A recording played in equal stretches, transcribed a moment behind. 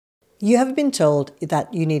You have been told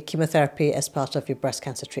that you need chemotherapy as part of your breast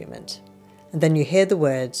cancer treatment. And then you hear the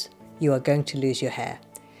words, you are going to lose your hair.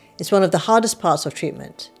 It's one of the hardest parts of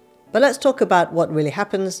treatment. But let's talk about what really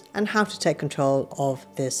happens and how to take control of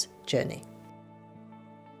this journey.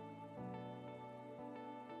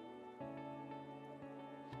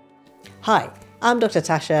 Hi, I'm Dr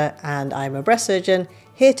Tasha and I'm a breast surgeon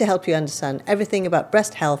here to help you understand everything about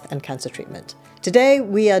breast health and cancer treatment. Today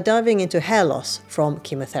we are diving into hair loss from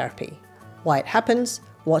chemotherapy, why it happens,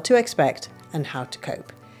 what to expect and how to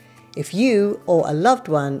cope. If you or a loved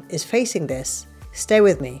one is facing this, stay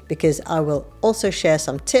with me because I will also share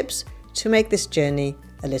some tips to make this journey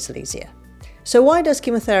a little easier. So why does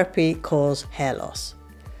chemotherapy cause hair loss?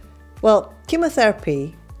 Well,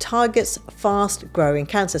 chemotherapy targets fast-growing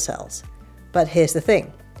cancer cells. But here's the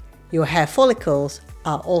thing, your hair follicles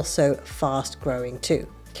are also fast-growing too.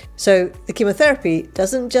 So the chemotherapy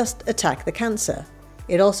doesn't just attack the cancer,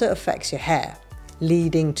 it also affects your hair,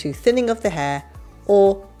 leading to thinning of the hair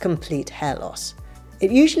or complete hair loss.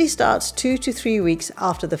 It usually starts 2 to 3 weeks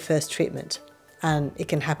after the first treatment, and it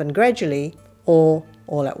can happen gradually or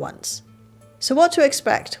all at once. So what to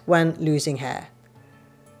expect when losing hair?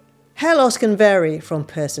 Hair loss can vary from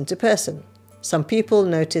person to person. Some people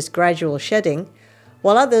notice gradual shedding,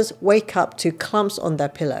 while others wake up to clumps on their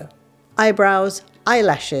pillow. Eyebrows,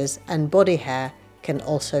 eyelashes and body hair can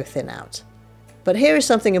also thin out. But here is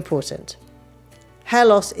something important. Hair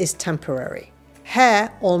loss is temporary.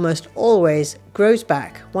 Hair almost always grows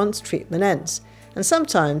back once treatment ends, and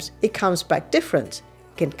sometimes it comes back different.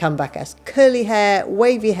 It can come back as curly hair,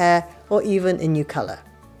 wavy hair, or even a new color.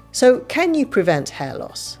 So can you prevent hair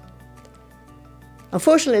loss?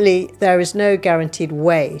 Unfortunately, there is no guaranteed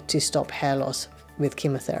way to stop hair loss with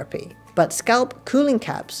chemotherapy, but scalp cooling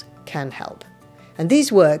caps can help. And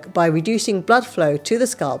these work by reducing blood flow to the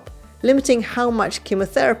scalp, limiting how much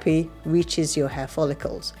chemotherapy reaches your hair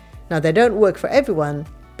follicles. Now, they don't work for everyone,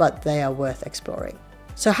 but they are worth exploring.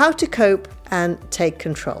 So how to cope and take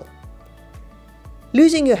control?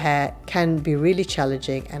 Losing your hair can be really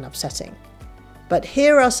challenging and upsetting, but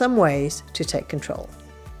here are some ways to take control.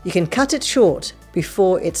 You can cut it short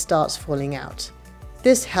before it starts falling out.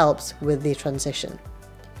 This helps with the transition.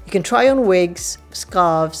 You can try on wigs,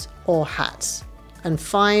 scarves, or hats and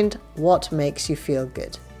find what makes you feel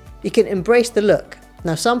good. You can embrace the look.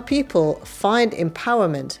 Now, some people find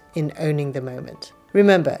empowerment in owning the moment.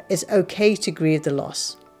 Remember, it's okay to grieve the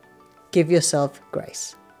loss. Give yourself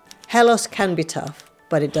grace. Hair loss can be tough,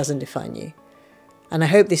 but it doesn't define you. And I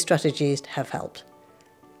hope these strategies have helped.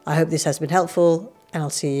 I hope this has been helpful, and I'll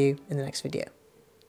see you in the next video.